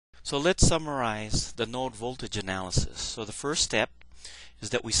So let's summarize the node voltage analysis. So the first step is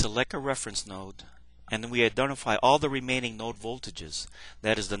that we select a reference node and then we identify all the remaining node voltages,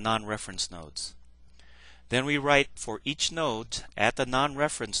 that is the non-reference nodes. Then we write for each node at the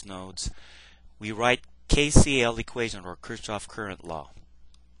non-reference nodes, we write KCL equation or Kirchhoff current law.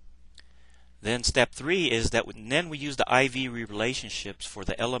 Then step 3 is that then we use the IV relationships for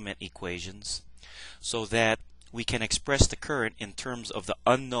the element equations so that we can express the current in terms of the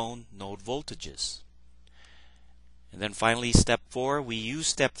unknown node voltages. And then finally step 4, we use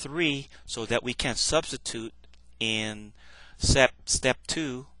step 3 so that we can substitute in step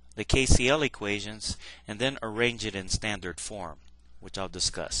 2 the KCL equations and then arrange it in standard form, which I'll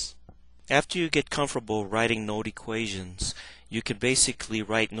discuss. After you get comfortable writing node equations, you can basically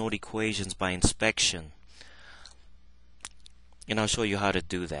write node equations by inspection. And I'll show you how to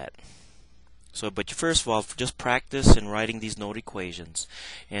do that. But first of all, just practice in writing these node equations.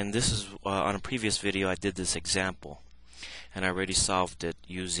 And this is on a previous video I did this example. And I already solved it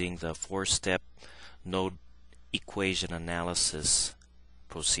using the 4-step node equation analysis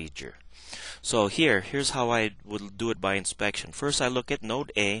procedure. So here's how I would do it by inspection. First I look at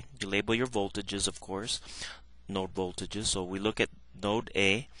node A. You label your voltages, of course, node voltages. So we look at node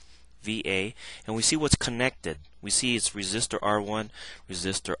A, VA, and we see what's connected. We see it's resistor R1,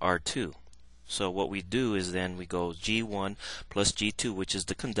 resistor R2. So what we do is then we go G1 plus G2, which is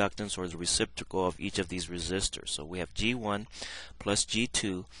the conductance or the reciprocal of each of these resistors. So we have G1 plus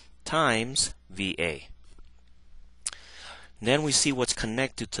G2 times VA. Then we see what's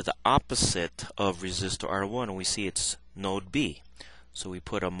connected to the opposite of resistor R1, and we see it's node B. So we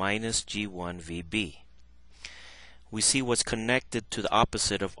put a minus G1 VB. We see what's connected to the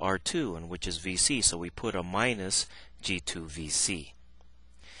opposite of R2, and which is VC, so we put a minus G2 VC.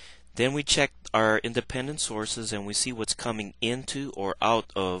 Then we check our independent sources and we see what's coming into or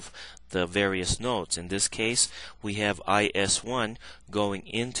out of the various nodes. In this case, we have IS1 going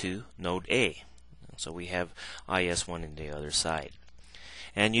into node A. So we have IS1 in the other side.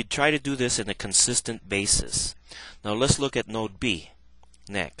 And you try to do this in a consistent basis. Now let's look at node B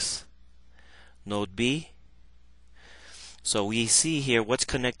next. Node B. So we see here what's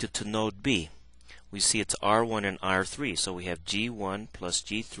connected to node B. We see it's R1 and R3, so we have G1 plus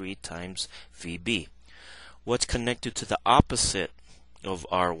G3 times VB. What's connected to the opposite of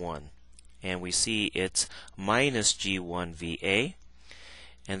R1? And we see it's minus G1 VA.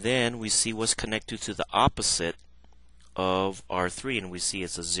 And then we see what's connected to the opposite of R3, and we see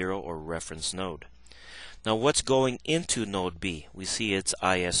it's a 0 or reference node. Now what's going into node B? We see it's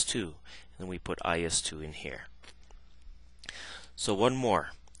IS2, and we put IS2 in here. So one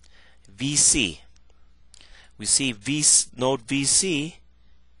more. VC. We see node VC,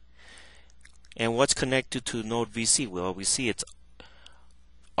 and what's connected to node VC? Well, we see it's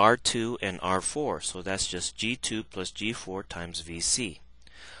R2 and R4, so that's just G2 plus G4 times VC.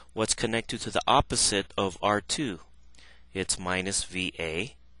 What's connected to the opposite of R2? It's minus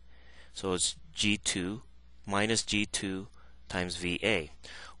VA, so it's G2 minus G2 times VA.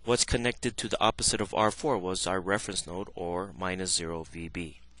 What's connected to the opposite of R4 was our reference node, or minus 0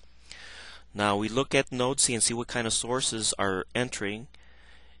 VB. Now we look at node C and see what kind of sources are entering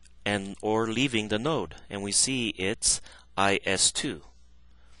and or leaving the node, and we see it's IS2.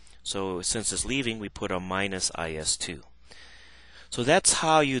 So since it's leaving, we put a minus IS2. So that's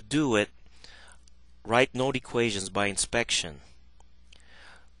how you do it. Write node equations by inspection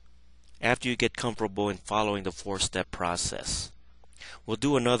after you get comfortable in following the 4-step process. We'll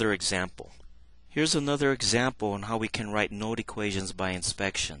do another example. Here's another example on how we can write node equations by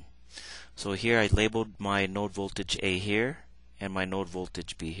inspection. So here I labeled my node voltage A here and my node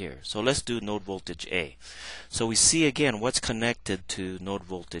voltage B here. So let's do node voltage A. So we see again what's connected to node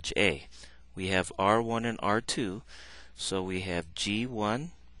voltage A. We have R1 and R2. So we have G1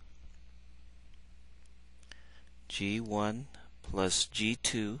 plus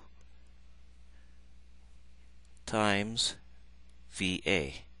G2 times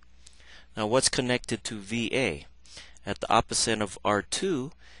VA. Now what's connected to VA? At the opposite of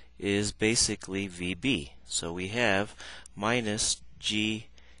R2 is basically VB. So we have minus G2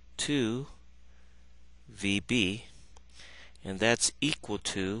 VB, and that's equal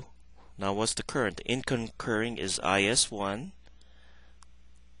to, now what's the current? The incoming is IS1,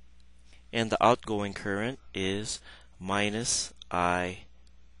 and the outgoing current is minus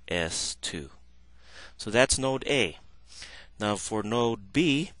IS2. So that's node A. Now for node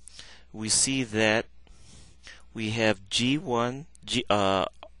B, we see that we have G1,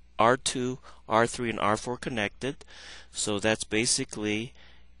 R2, R3, and R4 connected. So that's basically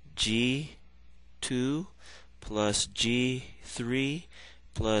G2 plus G3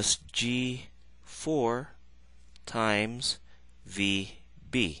 plus G4 times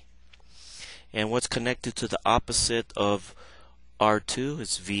VB. And what's connected to the opposite of R2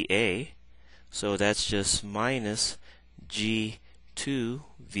 is VA. So that's just minus G2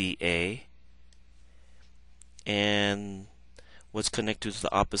 VA. And what's connected to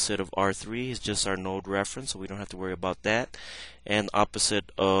the opposite of R3 is just our node reference, so we don't have to worry about that. And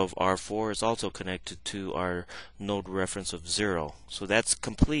opposite of R4 is also connected to our node reference of 0. So that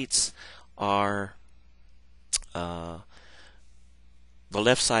completes our the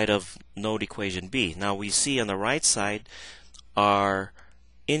left side of node equation B. Now we see on the right side our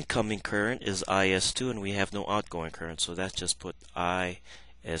incoming current is IS2 and we have no outgoing current, so that's just put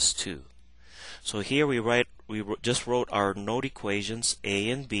IS2. So here we just wrote our node equations A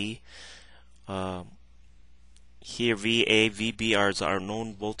and B. Here VA, VB are our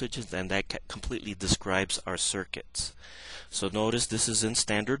known voltages, and that completely describes our circuits. So notice this is in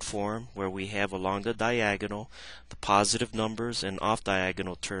standard form, where we have along the diagonal the positive numbers and off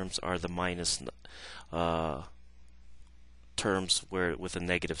diagonal terms are the minus terms with a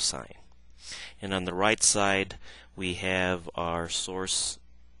negative sign. And on the right side we have our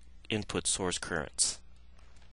input source currents.